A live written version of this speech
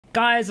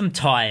Guys, I'm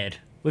tired.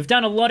 We've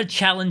done a lot of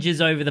challenges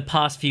over the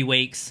past few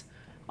weeks.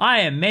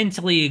 I am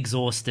mentally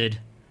exhausted.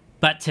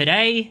 But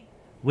today,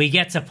 we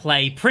get to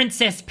play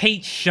Princess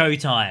Peach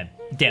Showtime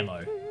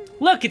demo.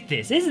 Look at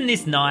this, isn't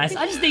this nice?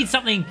 I just need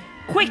something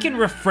quick and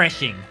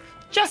refreshing,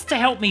 just to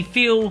help me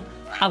feel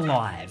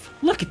alive.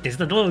 Look at this,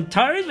 the little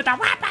toes with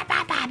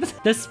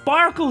the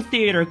Sparkle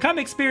Theater. Come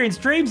experience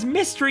dreams,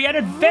 mystery, and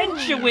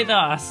adventure with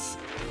us.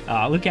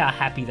 Oh, look how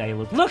happy they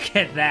look. Look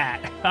at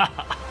that.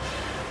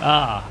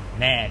 Oh,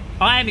 man.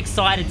 I am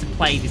excited to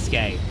play this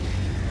game.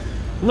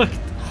 Look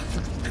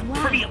how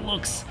pretty it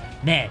looks.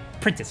 Man,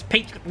 Princess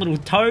Peach got little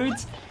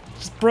toads.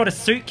 Just brought a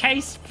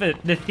suitcase for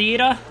the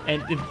theater,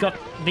 and they've got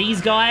these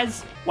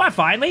guys. We're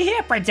finally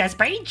here, Princess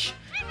Peach.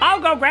 I'll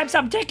go grab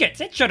some tickets.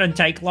 It shouldn't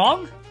take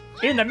long.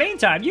 In the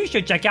meantime, you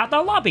should check out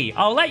the lobby.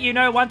 I'll let you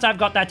know once I've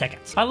got the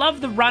tickets. I love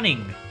the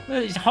running.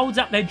 It holds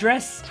up their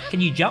dress. Can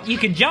you jump? You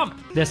can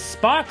jump. The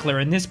sparkler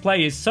in this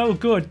play is so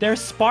good. Their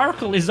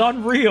sparkle is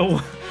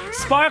unreal.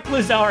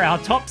 Sparklers are our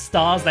top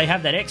stars. They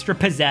have that extra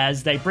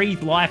pizzazz. They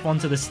breathe life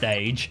onto the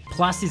stage.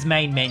 Plus his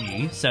main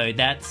menu, so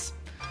that's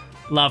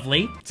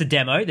lovely. It's a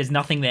demo. There's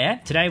nothing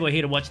there. Today we're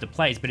here to watch the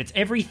plays, but it's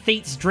every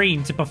thief's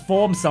dream to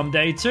perform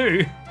someday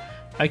too.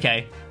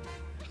 Okay.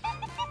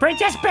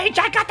 Princess Peach,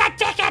 I got the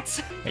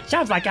tickets! It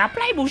sounds like our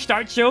play will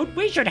start soon.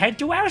 We should head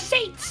to our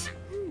seats.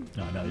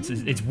 Oh no,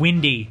 it's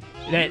windy.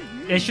 There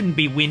shouldn't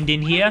be wind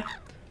in here.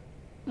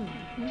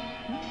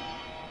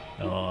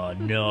 Oh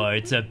no,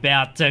 it's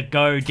about to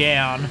go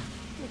down.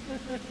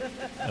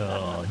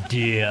 Oh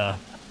dear.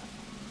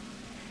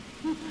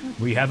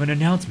 We have an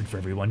announcement for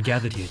everyone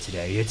gathered here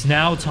today. It's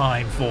now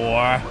time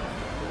for...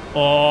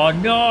 Oh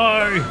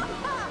no!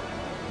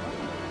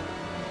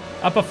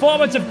 A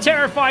performance of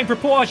terrifying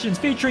proportions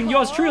featuring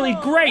yours truly,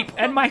 Grape,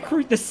 and my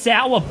crew, the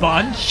Sour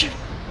Bunch.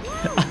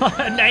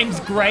 Her name's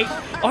Grape.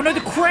 Oh no,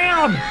 the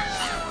crown!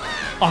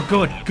 Oh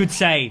good, good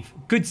save.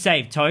 Good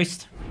save,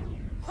 Toast.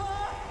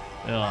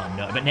 Oh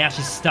no, but now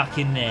she's stuck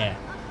in there.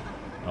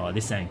 Oh,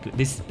 this ain't good.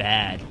 This is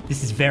bad.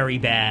 This is very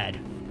bad.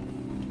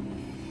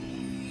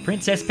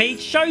 Princess Peach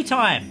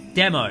Showtime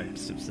demo.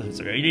 So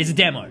it is a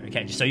demo,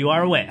 okay, just so you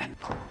are aware.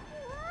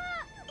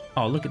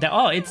 Oh, look at that.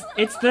 Oh, it's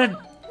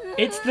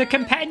the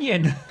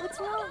companion. What's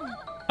wrong?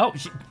 Oh,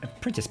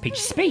 Princess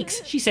Peach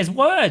speaks. She says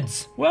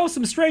words. Well,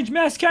 some strange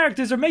masked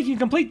characters are making a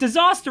complete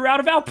disaster out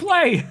of our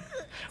play.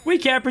 We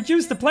can't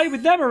produce the play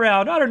with them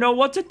around. I don't know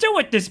what to do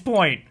at this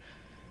point.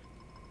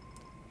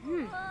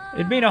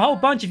 It'd mean a whole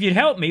bunch if you'd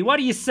help me. What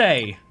do you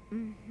say?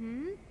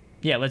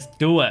 Yeah, let's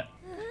do it.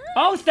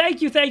 Oh,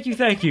 thank you, thank you,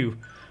 thank you.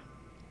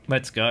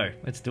 Let's go.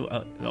 Let's do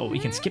it. Oh, we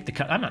can skip the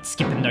cut. I'm not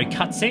skipping no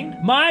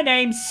cutscene. My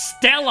name's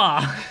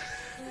Stella.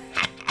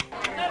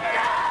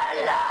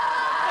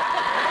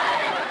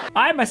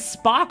 I'm a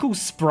sparkle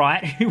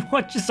sprite who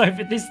watches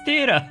over this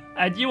theater.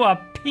 And you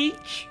are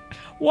Peach.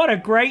 What a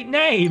great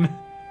name.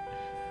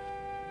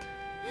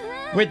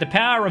 With the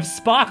power of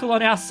sparkle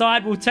on our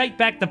side, we'll take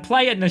back the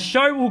play and the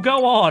show will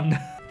go on.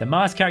 The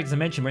masked characters I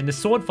mentioned were in the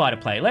sword fighter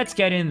play. Let's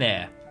get in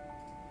there.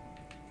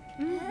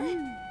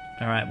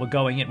 Alright, we're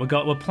going in.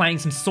 We're playing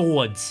some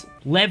swords.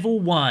 Level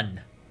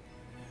 1.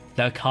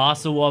 The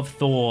Castle of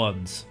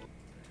Thorns.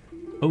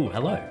 Oh,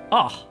 hello.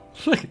 Oh,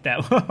 look at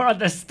that. We're on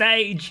the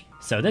stage.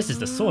 So this is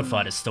the sword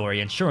fighter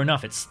story, and sure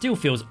enough, it still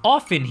feels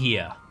off in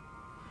here.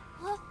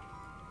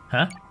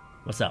 Huh?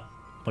 What's up?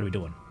 What are we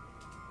doing?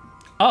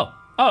 Oh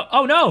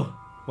no!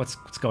 What's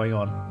going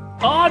on?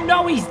 Oh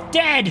no, he's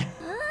dead!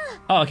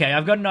 Oh, okay,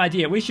 I've got an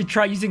idea. We should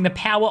try using the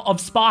power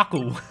of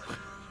sparkle.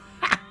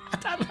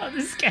 I love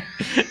this game.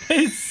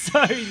 It's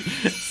so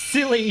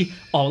silly.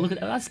 Oh, look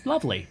at that. That's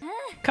lovely.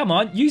 Come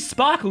on, use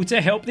sparkle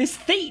to help this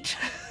thief.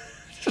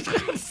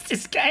 What's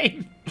this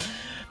game?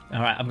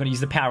 Alright, I'm going to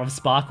use the power of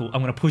sparkle.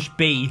 I'm going to push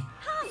B.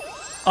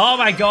 Oh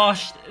my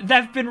gosh,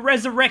 they've been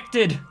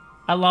resurrected.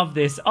 I love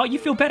this. Oh, you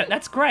feel better.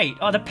 That's great.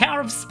 Oh, the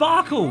power of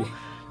sparkle.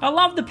 I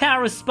love the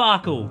power of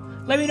sparkle.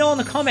 Let me know in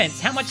the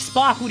comments, how much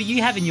sparkle do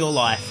you have in your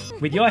life?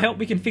 With your help,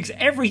 we can fix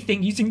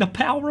everything using the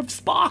power of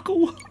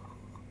sparkle.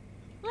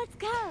 Let's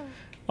go.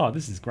 Oh,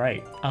 this is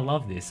great. I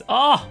love this.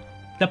 Oh,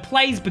 the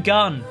play's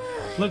begun.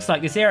 Looks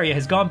like this area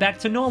has gone back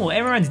to normal.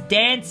 Everyone's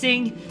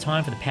dancing.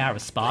 Time for the power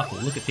of sparkle.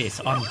 Look at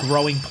this. I'm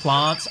growing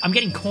plants. I'm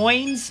getting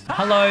coins.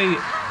 Hello,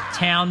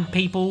 town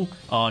people.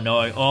 Oh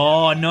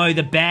no,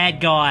 the bad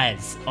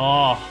guys.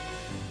 Oh,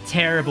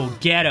 terrible.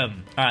 Get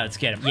them. All right, let's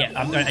get them. Yeah,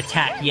 I'm going to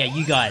attack. Yeah,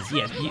 you guys.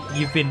 Yeah,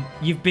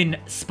 you've been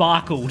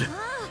sparkled.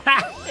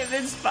 Ha! They've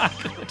been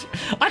sparkled.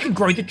 I can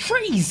grow the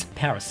trees.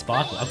 Power of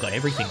sparkle. I've got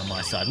everything on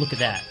my side. Look at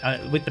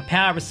that. With the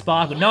power of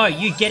sparkle. No,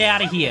 you get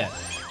out of here.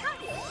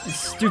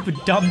 Stupid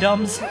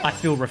dum-dums. I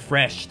feel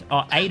refreshed.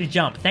 Oh, A to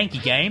jump. Thank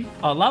you, game.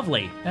 Oh,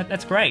 lovely.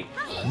 That's great.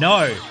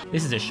 No.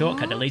 This is a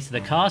shortcut that leads to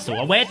the castle.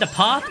 Oh, where'd the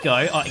path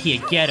go? Oh,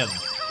 here, get him.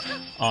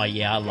 Oh,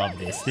 yeah, I love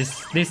this.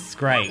 This is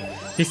great.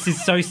 This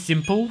is so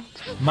simple.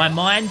 My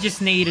mind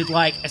just needed,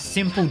 like, a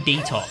simple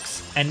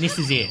detox. And this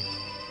is it.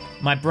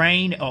 My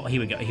brain... Oh, here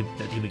we go. Here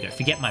we go.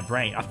 Forget my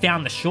brain. I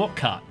found the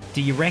shortcut.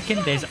 Do you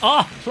reckon there's...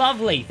 Oh,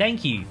 lovely.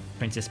 Thank you,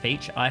 Princess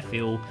Peach. I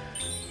feel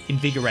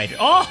invigorated.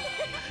 Oh!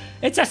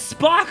 It's a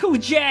sparkle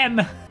gem!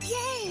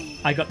 Yay!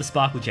 I got the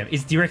sparkle gem. Do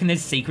you reckon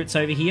there's secrets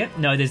over here?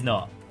 No, there's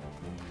not.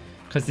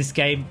 Because this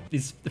game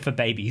is for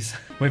babies.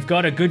 We've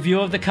got a good view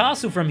of the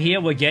castle from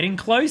here. We're getting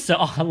closer.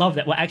 Oh, I love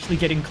that. We're actually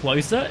getting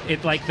closer.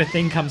 It, like, the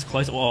thing comes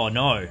closer. Oh,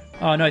 no.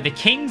 Oh, no. The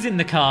king's in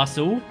the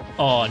castle.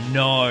 Oh,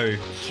 no.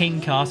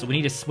 King castle. We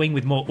need to swing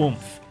with more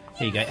oomph.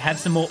 Here you go. Have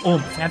some more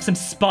oomph. Have some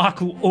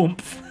sparkle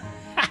oomph.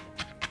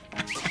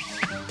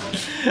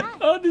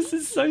 Oh, this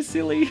is so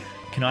silly.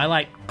 Can I,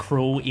 like,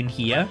 crawl in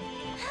here?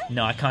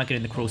 No, I can't get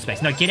in the crawl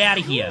space. No, get out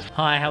of here.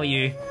 Hi, how are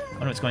you? I don't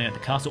know what's going on at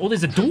the castle. Oh,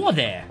 there's a door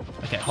there.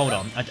 Okay, hold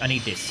on. I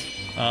need this.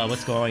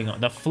 What's going on?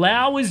 The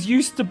flowers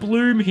used to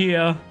bloom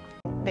here.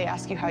 They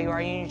ask you how you are,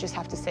 and you just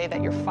have to say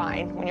that you're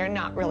fine when you're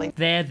not really.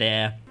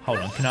 There. Hold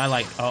on. Can I,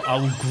 like, I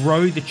will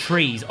grow the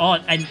trees. Oh,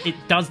 and it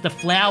does the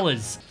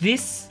flowers.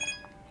 This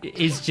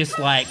is just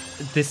like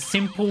the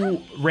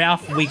simple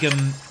Ralph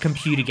Wiggum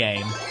computer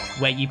game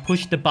where you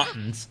push the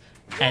buttons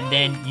and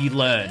then you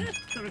learn.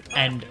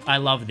 And I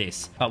love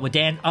this. But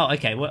oh,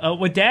 okay.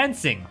 We're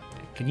dancing.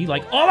 Can you,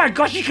 like... Oh my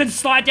gosh, you can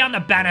slide down the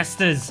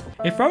banisters.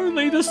 If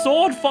only the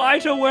sword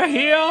fighter were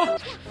here.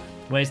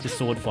 Where's the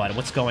sword fighter?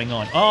 What's going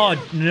on? Oh,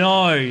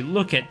 no.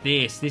 Look at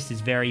this. This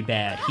is very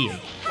bad. Here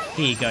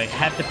you go.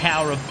 Have the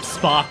power of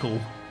sparkle.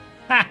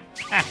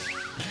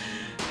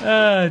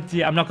 Oh,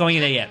 dear. I'm not going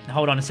in there yet.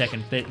 Hold on a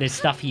second. There's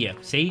stuff here.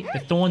 See? The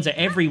thorns are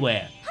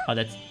everywhere. Oh,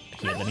 that's...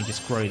 Here, let me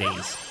just grow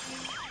these.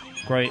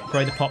 Grow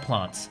the pot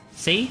plants.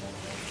 See?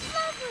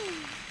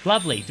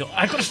 Lovely.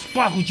 I got a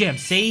sparkle gem,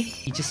 see?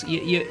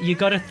 You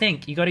gotta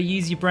think. You gotta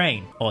use your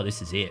brain. Oh,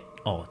 this is it.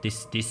 Oh,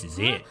 this is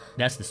it.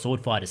 That's the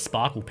sword fighter's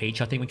sparkle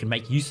peach. I think we can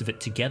make use of it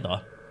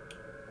together.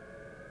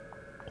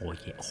 Oh,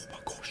 yeah. Oh, my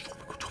gosh.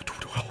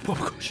 Oh, my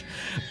gosh.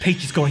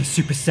 Peach is going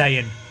Super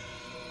Saiyan.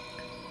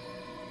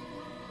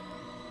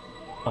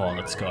 Oh,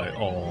 let's go.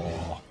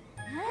 Oh.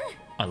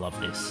 I love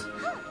this.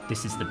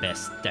 This is the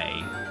best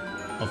day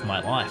of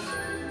my life.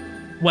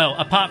 Well,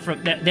 apart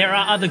from... There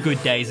are other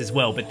good days as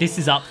well, but this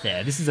is up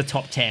there. This is a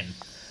top 10.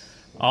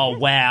 Oh,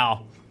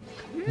 wow.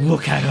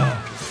 Look at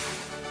her.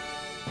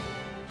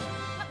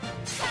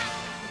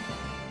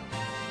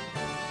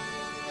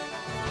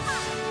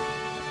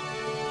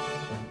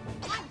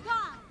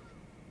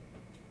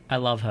 I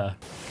love her.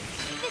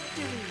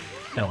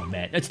 Oh,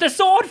 man. It's the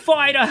sword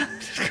fighter!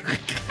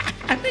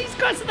 These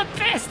guys are the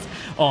best!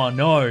 Oh,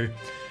 no.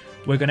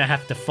 We're gonna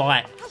have to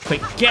fight.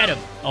 Quick, get him!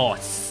 Oh,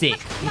 sick.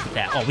 Look at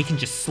that. Oh, we can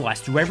just slice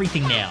through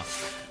everything now.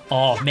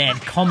 Oh, man.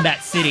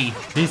 Combat City.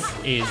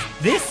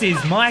 This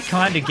is my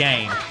kind of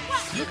game.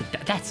 Look at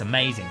that. That's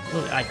amazing.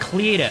 Look, I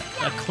cleared it.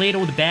 I cleared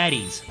all the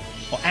baddies.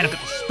 Oh, and I got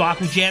the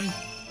sparkle gem.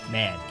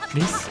 Man,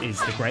 this is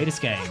the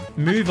greatest game.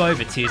 Move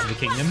over, Tears of the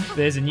Kingdom.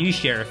 There's a new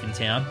sheriff in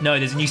town. No,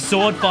 there's a new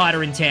sword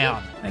fighter in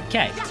town.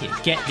 Okay, yeah,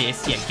 get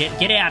this. Yeah,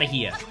 get out of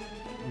here.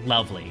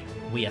 Lovely.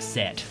 We are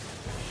set.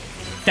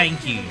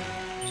 Thank you.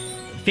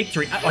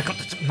 Victory. Oh, I got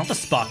not the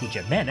sparkle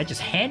gem. Man, they're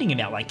just handing him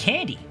out like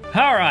candy.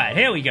 All right,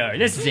 here we go.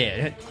 This is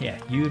it. Yeah,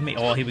 you and me.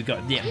 Oh, here we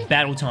go. Yeah,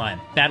 battle time.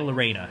 Battle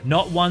arena.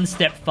 Not one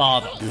step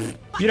farther.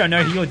 You don't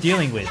know who you're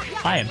dealing with.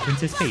 I am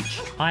Princess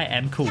Peach. I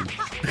am cool.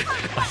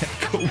 I am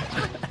cool.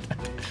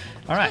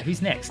 All right,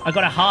 who's next? I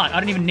got a heart. I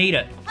don't even need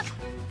it.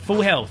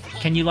 Full health.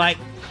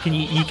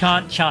 You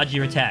can't charge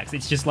your attacks.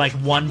 It's just like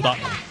one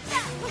button.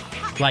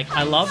 Like,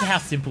 I love how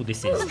simple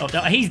this is. Oh,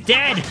 no, he's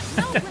dead.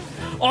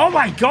 Oh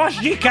my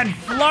gosh, you can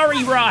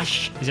flurry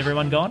rush! Is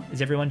everyone gone?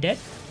 Is everyone dead?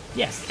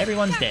 Yes,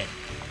 everyone's dead.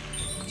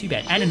 Too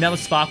bad. And another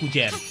sparkle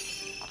gem.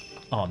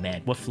 Oh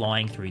man, we're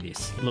flying through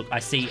this. Look, I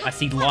see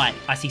light.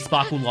 I see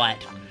sparkle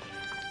light.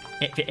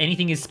 If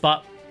anything is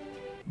what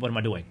am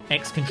I doing?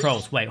 X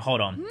controls. Wait,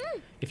 hold on.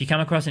 If you come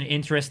across an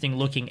interesting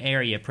looking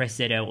area, press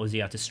ZL or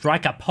ZR to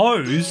strike a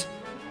pose.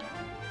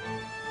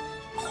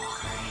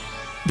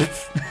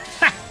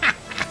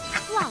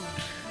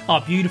 Oh,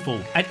 beautiful.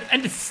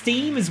 And the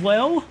steam as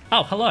well.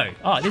 Oh, hello.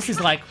 Oh, this is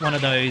like one of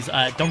those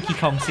Donkey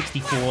Kong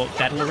 64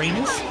 battle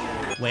arenas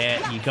where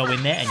you go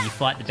in there and you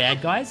fight the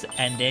bad guys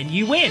and then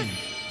you win.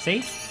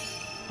 See?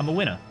 I'm a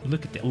winner.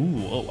 Look at that.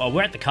 Ooh, oh,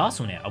 we're at the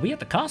castle now. Are we at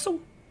the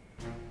castle?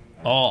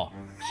 Oh,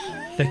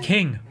 the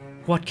king.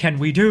 What can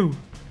we do?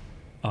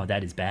 Oh,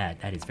 that is bad.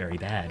 That is very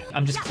bad.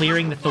 I'm just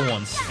clearing the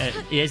thorns.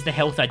 There's the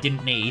health I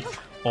didn't need.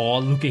 Oh,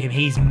 look at him.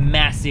 He's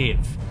massive.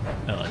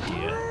 Oh,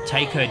 dear.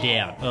 Take her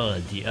down.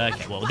 Oh, dear.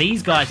 Okay, well,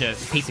 these guys are a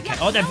piece of cake.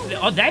 Oh,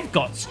 they've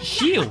got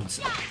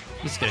shields.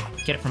 Just gonna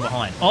get it from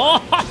behind. Oh,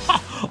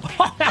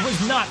 that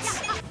was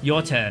nuts.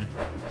 Your turn.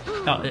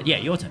 Oh, yeah,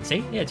 your turn.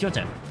 See? Yeah, it's your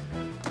turn.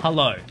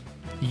 Hello.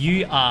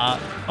 You are...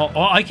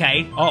 Oh,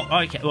 okay.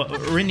 Oh, okay. Well,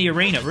 we're in the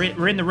arena.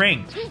 We're in the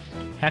ring.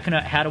 How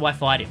do I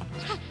fight him?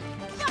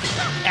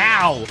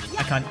 Ow!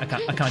 I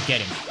can't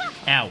get him.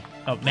 Ow.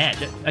 Oh, man.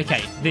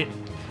 Okay.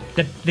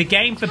 The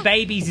game for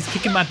babies is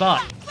kicking my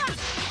butt.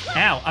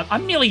 Ow,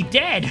 I'm nearly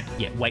dead.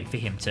 Yeah, wait for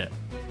him to...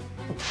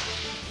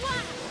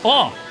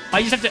 Oh,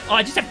 I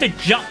just have to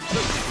jump.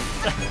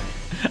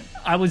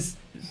 I was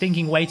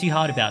thinking way too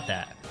hard about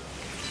that.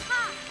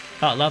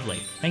 Oh, lovely.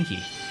 Thank you.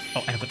 Oh,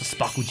 and I've got the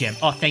sparkle gem.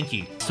 Oh, thank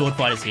you. Sword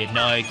fighter's here.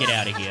 No, get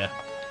out of here.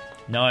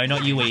 No,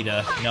 not you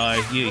either.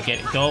 No, you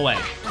go away.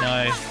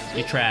 No,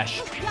 you're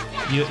trash.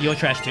 You're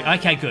trash too.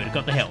 Okay, good.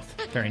 Got the health.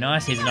 Very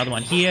nice. Here's another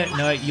one here.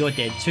 No, you're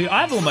dead too.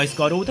 I've almost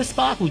got all the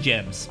sparkle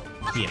gems.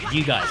 Here,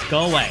 you guys,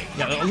 go away.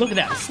 Yeah, look at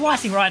that.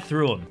 Slicing right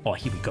through them. Oh,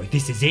 here we go.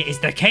 This is it. It's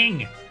the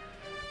king.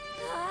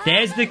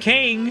 There's the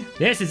king.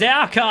 This is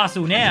our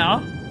castle now.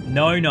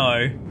 No,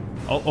 no.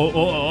 Oh,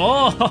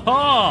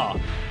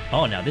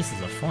 oh, now this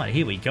is a fight.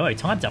 Here we go.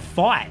 Time to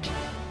fight.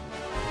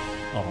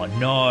 Oh,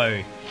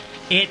 no.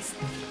 It's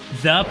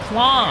the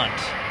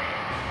plant.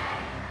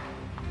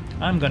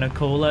 I'm going to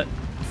call it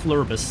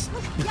Floribus.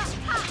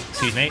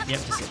 Excuse me. Yep,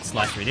 just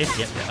slice through this.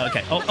 Yep.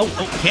 Okay.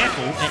 Oh,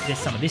 careful. There's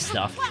some of this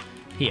stuff.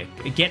 Here,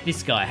 get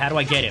this guy. How do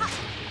I get him?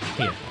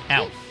 Here.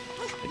 Ow.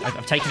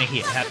 I've taken it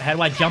here. How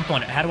do I jump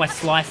on it? How do I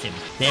slice him?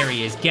 There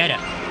he is. Get it.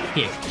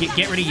 Here,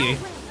 get rid of you.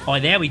 Oh,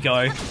 there we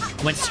go.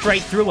 Went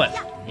straight through it.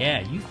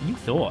 Yeah, you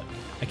thought.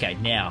 Okay,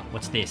 now,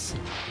 what's this?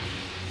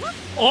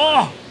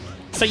 Oh!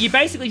 So you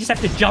basically just have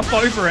to jump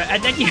over it,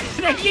 and then you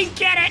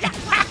get it!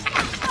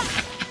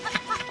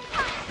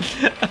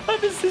 Oh,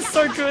 this is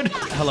so good.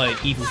 Hello,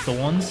 evil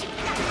thorns.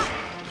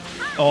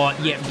 Oh,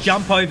 yeah,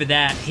 jump over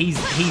that. He's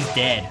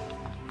dead.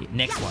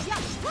 Next one.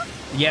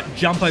 Yep,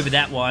 jump over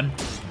that one.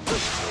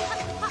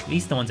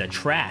 These thorns are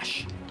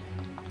trash.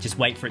 Just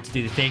wait for it to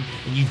do the thing,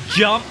 and you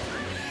jump.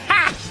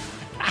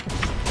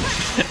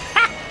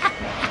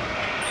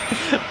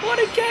 What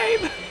a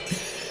game!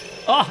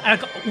 Oh, and I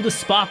got all the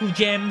sparkle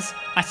gems.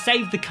 I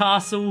saved the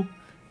castle.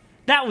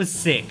 That was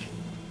sick.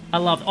 I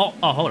love. Oh,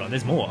 hold on.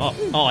 There's more.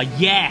 Oh,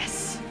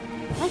 yes.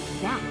 What's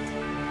that?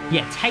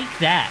 Yeah, take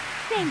that.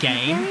 Thank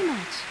game. you very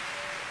much.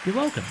 You're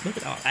welcome. Look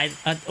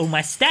at all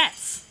my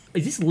stats.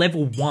 Is this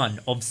level 1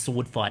 of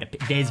sword fighter?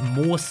 There's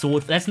more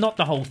sword. That's not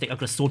the whole thing. I've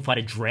got a sword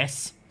fighter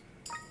dress.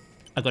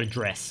 I got a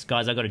dress,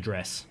 guys. I got a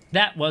dress.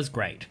 That was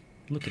great.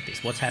 Look at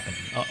this. What's happening?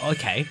 Oh,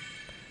 okay.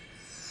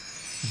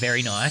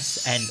 Very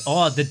nice. And,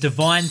 the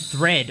divine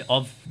thread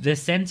of the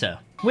center.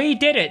 We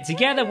did it!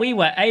 Together we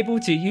were able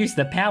to use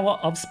the power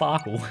of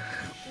sparkle.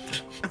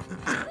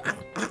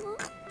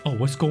 Oh,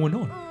 what's going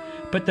on?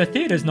 But the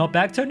theater's not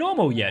back to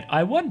normal yet.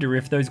 I wonder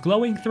if those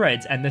glowing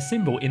threads and the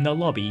symbol in the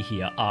lobby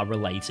here are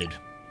related.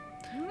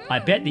 I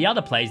bet the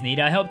other plays need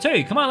our help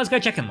too. Come on, let's go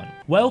check them on.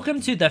 Welcome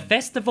to the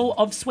Festival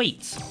of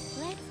Sweets.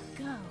 Let's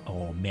go.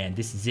 Oh man,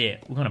 this is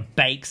it. We're gonna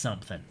bake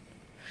something.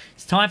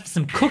 It's time for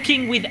some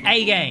cooking with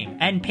A-game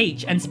and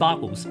Peach and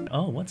Sparkles.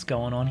 Oh, what's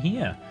going on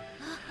here?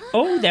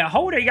 Oh, they're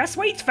holding a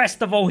sweets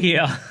festival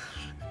here.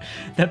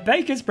 The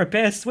bakers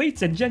prepare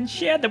sweets and then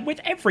share them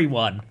with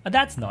everyone. Oh,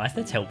 that's nice,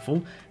 that's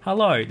helpful.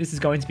 Hello, this is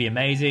going to be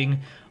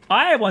amazing.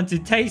 I want to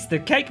taste the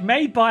cake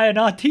made by an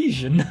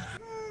artisan.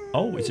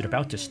 Oh, is it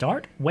about to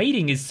start?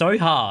 Waiting is so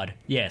hard.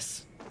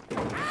 Yes.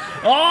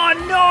 Oh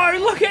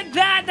no, look at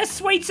that! The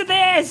sweets are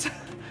theirs!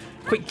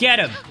 Quick, get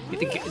them.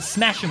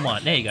 Smash them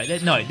one. There you go.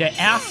 No, they're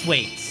our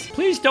sweets.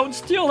 Please don't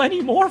steal any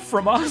more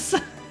from us.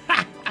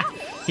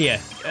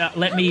 Here,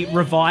 let me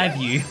revive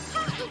you.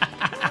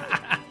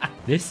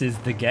 This is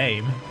the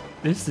game.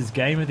 This is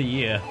game of the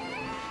year.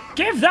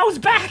 Give those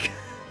back!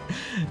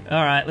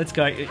 Alright, let's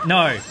go.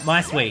 No,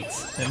 my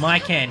sweets. They're my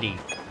candy.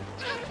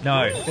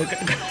 No.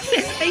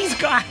 These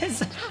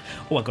guys.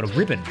 Oh, I got a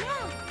ribbon.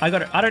 I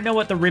don't know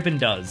what the ribbon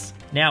does.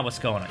 Now what's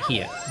going on?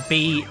 Here.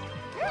 Be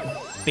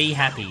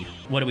happy.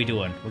 What are we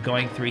doing? We're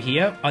going through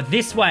here. Oh,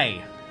 this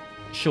way.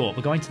 Sure,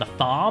 we're going to the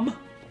farm.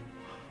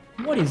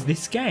 What is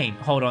this game?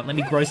 Hold on, let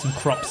me grow some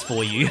crops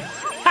for you.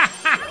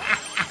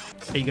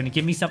 Are you going to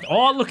give me something?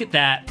 Oh, look at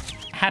that.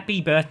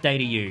 Happy birthday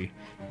to you.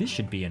 This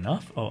should be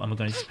enough. Oh, am I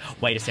going to...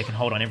 Wait a second.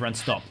 Hold on, everyone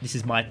stop. This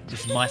is my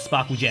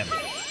sparkle gem.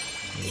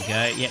 There you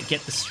go. Yeah,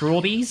 get the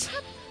strawberries.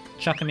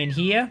 Chuck them in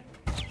here.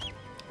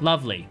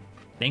 Lovely.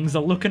 Things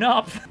are looking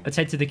up. Let's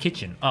head to the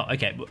kitchen. Oh,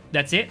 okay.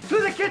 That's it? To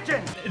the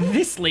kitchen!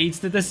 This leads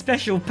to the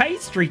special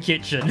pastry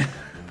kitchen.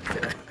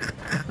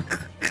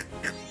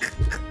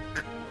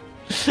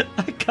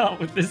 I can't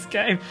with this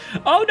game.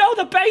 Oh no,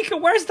 the baker!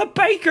 Where's the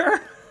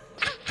baker?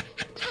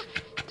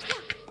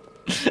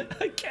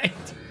 Okay.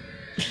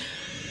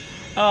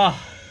 Oh.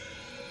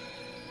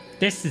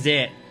 This is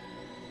it.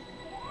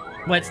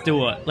 Let's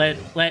do it.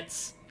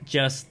 Let's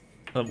just...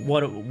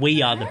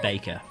 we are the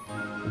baker.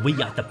 We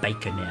are the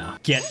baker now.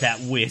 Get that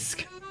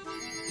whisk.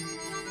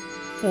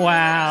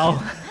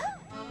 Wow.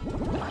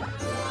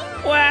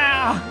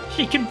 Wow.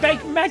 She can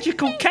bake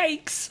magical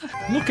cakes.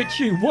 Look at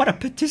you. What a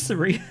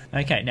patisserie.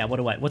 Okay, now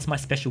what's my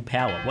special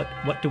power?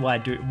 What do I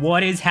do?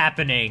 What is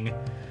happening?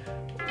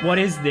 What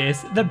is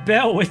this? The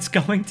bell, it's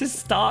going to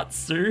start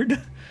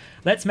soon.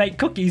 Let's make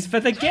cookies for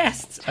the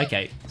guests.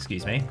 Okay,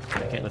 excuse me.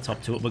 Okay, let's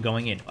hop to it. We're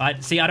going in.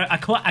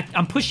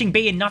 I'm pushing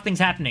B and nothing's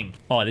happening.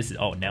 Oh,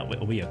 now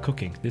we are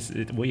cooking.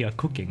 We are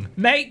cooking.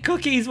 Make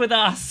cookies with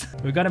us.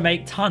 We've got to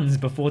make tons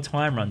before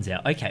time runs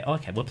out. Okay,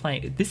 we're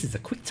playing. This is a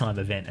quick time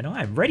event and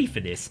I am ready for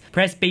this.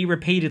 Press B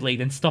repeatedly,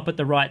 then stop at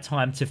the right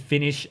time to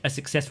finish a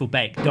successful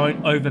bake.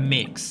 Don't over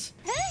mix.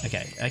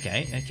 Okay,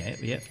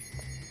 yep.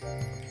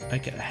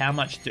 Okay,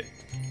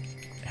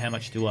 How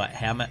much do I...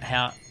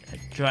 How...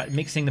 Try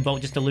mixing the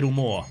bulk just a little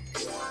more.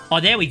 Oh,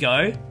 there we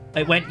go.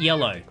 It went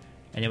yellow.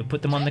 And then we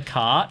put them on the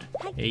cart.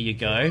 There you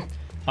go.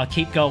 I'll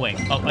keep going.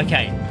 Oh,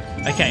 okay.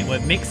 Okay,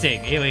 we're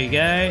mixing. Here we go.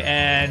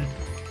 And...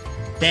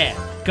 There.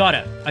 Got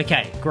it.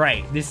 Okay,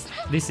 great. This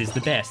is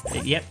the best.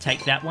 Yep,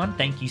 take that one.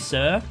 Thank you,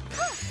 sir.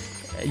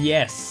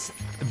 Yes.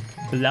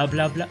 Blah,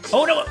 blah, blah.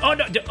 Oh, no. Oh,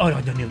 no. Oh,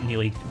 no.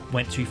 Nearly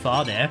went too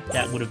far there.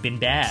 That would have been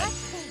bad.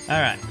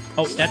 All right.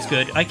 Oh, that's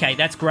good. Okay,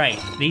 that's great.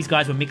 These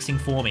guys were mixing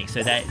for me,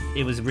 so that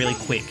it was really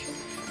quick.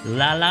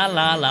 La, la,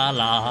 la, la,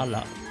 la,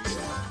 la.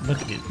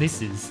 Look at this.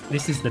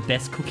 This is the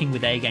best Cooking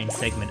with A-Game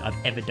segment I've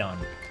ever done.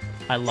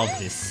 I love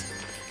this.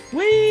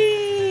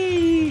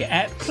 Whee!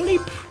 At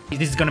bleep.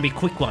 This is going to be a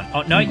quick one.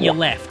 Oh, no, you're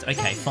left.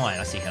 Okay, fine.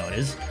 I see how it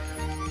is.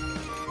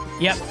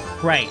 Yep,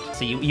 great.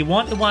 So you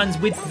want the ones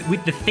with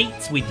the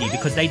feet with you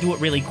because they do it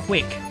really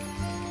quick.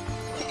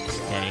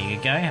 There you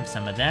go. Have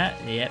some of that.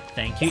 Yep,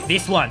 thank you.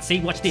 This one. See,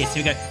 watch this.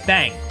 Here we go.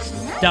 Bang.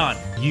 Done.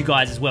 You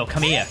guys as well.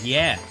 Come here.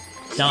 Yeah.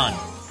 Done.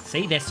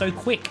 See, they're so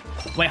quick.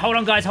 Wait, hold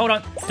on, guys. Hold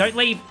on. Don't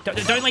leave.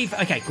 Don't leave.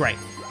 Okay, great.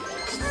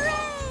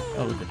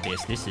 Oh, look at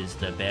this. This is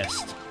the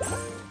best.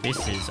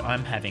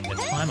 I'm having the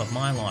time of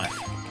my life.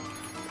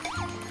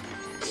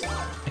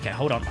 Okay,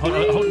 hold on. Hold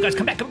on, guys.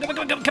 Come back. Come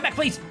back,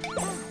 please.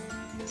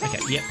 Okay,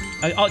 yep.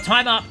 Oh,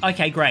 time up.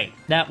 Okay, great.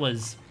 That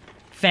was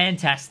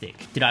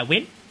fantastic. Did I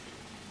win?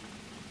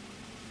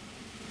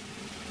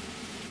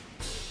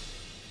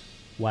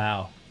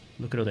 Wow.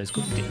 Look at all those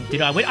cookies.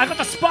 Did I win? I got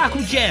the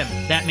sparkle gem!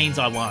 That means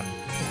I won.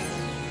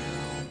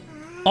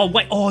 Oh,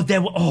 wait. Oh,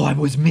 there were... Oh, I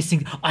was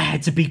missing... I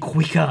had to be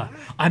quicker.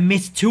 I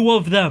missed 2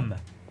 of them.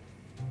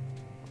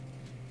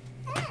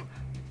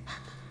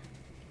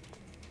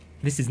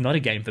 This is not a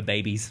game for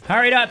babies.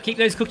 Hurry it up. Keep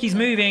those cookies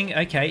moving.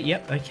 Okay,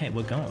 yep. Okay,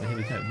 we're going. Here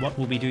we go. What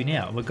will we do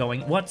now? We're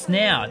going... What's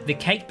now? The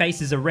cake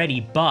bases are ready,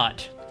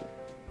 but...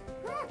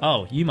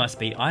 Oh, you must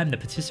be. I'm the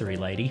patisserie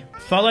lady.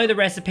 Follow the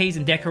recipes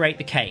and decorate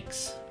the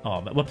cakes. Oh,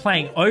 but we're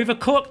playing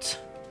Overcooked.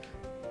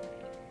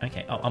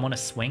 Okay, oh, I'm on a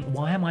swing.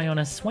 Why am I on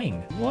a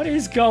swing? What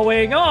is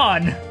going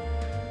on?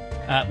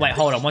 Wait,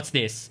 hold on. What's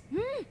this?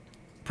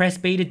 Press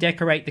B to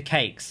decorate the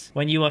cakes.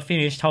 When you are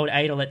finished, hold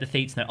A to let the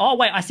thieves know. Oh,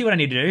 wait, I see what I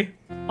need to do.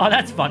 Oh,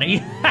 that's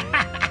funny.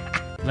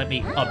 Let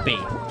me... Oh, B.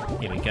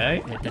 Here we go.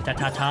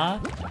 Ta-ta-ta-ta.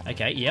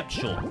 Okay, yep,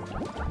 sure.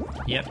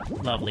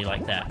 Yep, lovely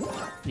like that.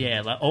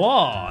 Yeah,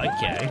 oh,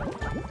 okay.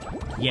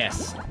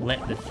 Yes,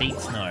 let the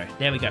thieves know.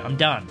 There we go, I'm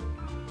done.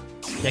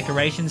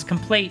 Decorations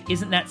complete.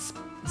 Isn't that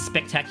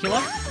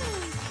spectacular?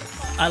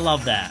 I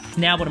love that.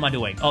 Now what am I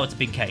doing? Oh, it's a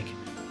big cake.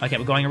 Okay,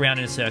 we're going around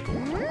in a circle.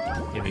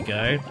 Here we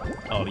go.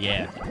 Oh,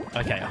 yeah.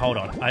 Okay, hold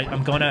on.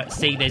 I'm gonna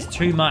see there's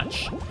too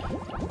much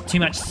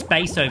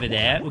space over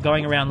there. We're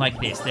going around like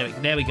this.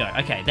 There we go.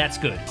 Okay, that's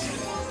good.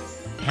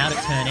 How'd it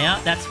turn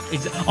out?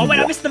 Oh, wait,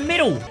 I missed the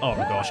middle. Oh,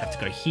 my gosh, I have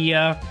to go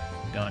here.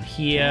 Going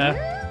here.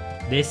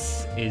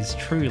 This is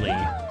truly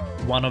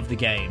one of the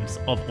games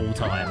of all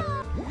time.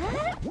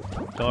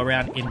 Go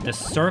around in the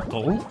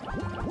circle.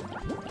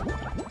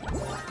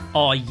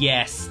 Oh,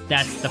 yes.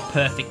 That's the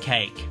perfect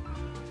cake.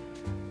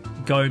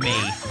 Go me.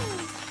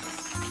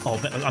 Oh,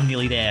 but I'm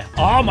nearly there.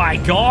 Oh, my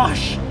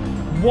gosh.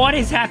 What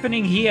is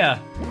happening here?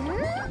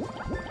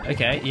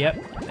 Okay, yep.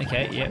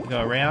 Okay, yep.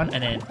 Go around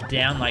and then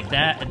down like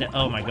that. And then,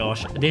 oh, my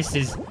gosh. This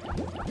is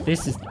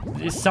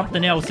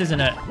something else, isn't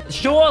it?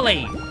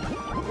 Surely.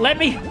 Let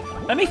me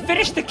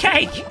finish the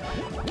cake.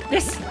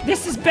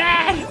 This is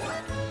bad.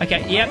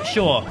 Okay, yep,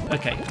 sure.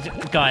 Okay,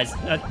 guys,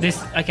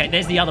 okay,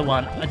 there's the other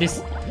one.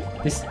 This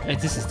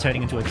is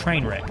turning into a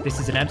train wreck.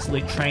 This is an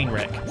absolute train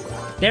wreck.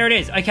 There it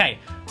is. Okay.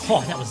 Oh,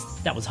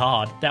 that was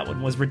hard. That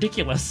one was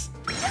ridiculous.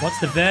 What's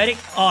the verdict?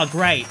 Oh,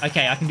 great.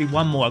 Okay, I can do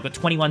one more. I've got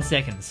 21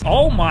 seconds.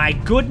 Oh my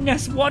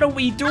goodness, what are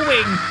we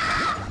doing?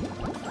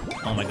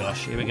 Oh my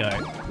gosh, here we go.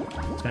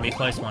 It's gonna be a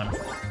close one.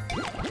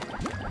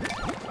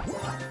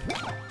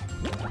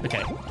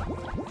 Okay.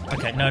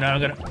 Okay, no,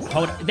 I'm gonna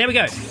hold it. There we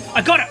go.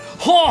 I got it.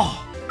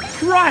 Oh!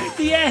 Right at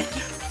the end!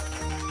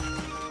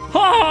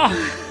 Oh!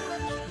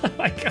 Oh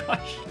my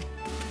gosh.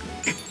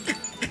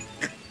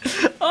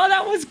 Oh,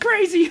 that was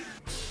crazy.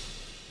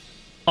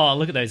 Oh,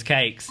 look at those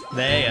cakes.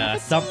 They are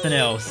something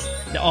else.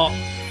 Oh,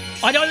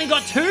 I only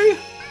got 2?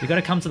 You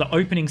gotta come to the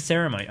opening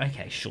ceremony.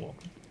 Okay, sure.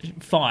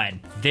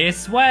 Fine.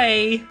 This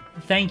way.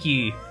 Thank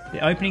you. The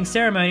opening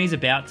ceremony is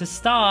about to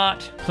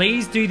start.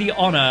 Please do the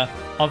honor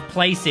of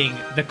placing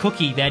the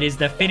cookie that is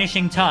the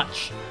finishing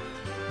touch.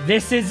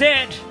 This is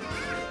it.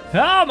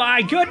 Oh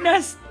my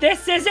goodness.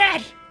 This is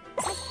it.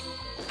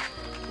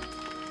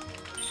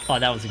 Oh,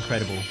 that was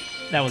incredible.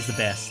 That was the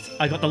best.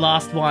 I got the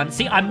last one.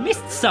 See, I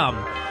missed some.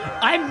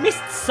 I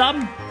missed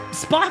some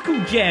sparkle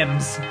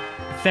gems.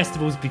 The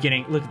festival's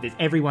beginning. Look at this.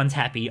 Everyone's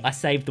happy. I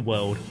saved the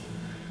world.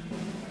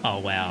 Oh,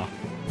 wow.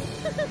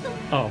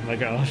 Oh, my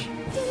gosh.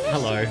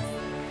 Hello.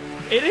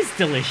 It is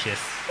delicious.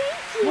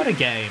 What a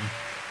game.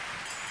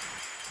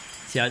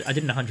 See, I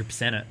didn't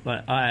 100% it,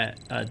 but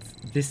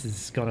this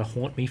is going to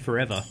haunt me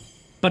forever.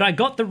 But I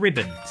got the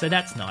ribbon, so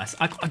that's nice.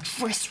 I got a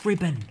dress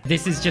ribbon.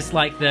 This is just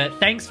like the,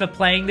 thanks for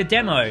playing the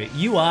demo.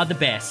 You are the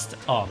best.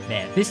 Oh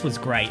man, this was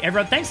great.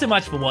 Everyone, thanks so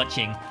much for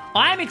watching.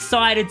 I'm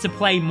excited to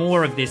play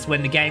more of this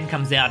when the game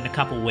comes out in a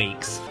couple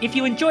weeks. If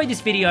you enjoyed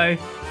this video,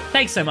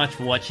 thanks so much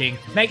for watching.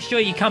 Make sure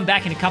you come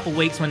back in a couple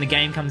weeks when the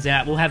game comes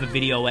out. We'll have a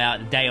video out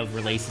the day of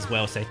release as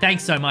well, so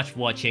thanks so much for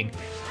watching.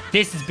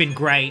 This has been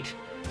great.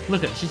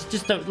 Look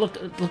at look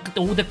at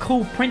all the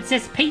cool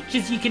Princess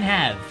Peaches you can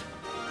have.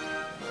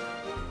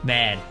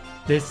 Man,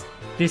 this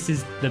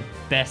is the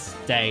best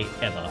day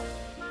ever.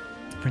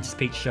 Princess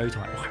Peach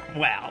Showtime.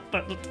 Wow,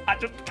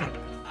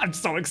 I'm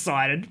so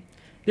excited.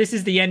 This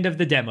is the end of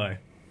the demo.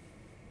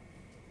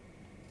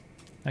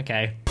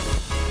 Okay.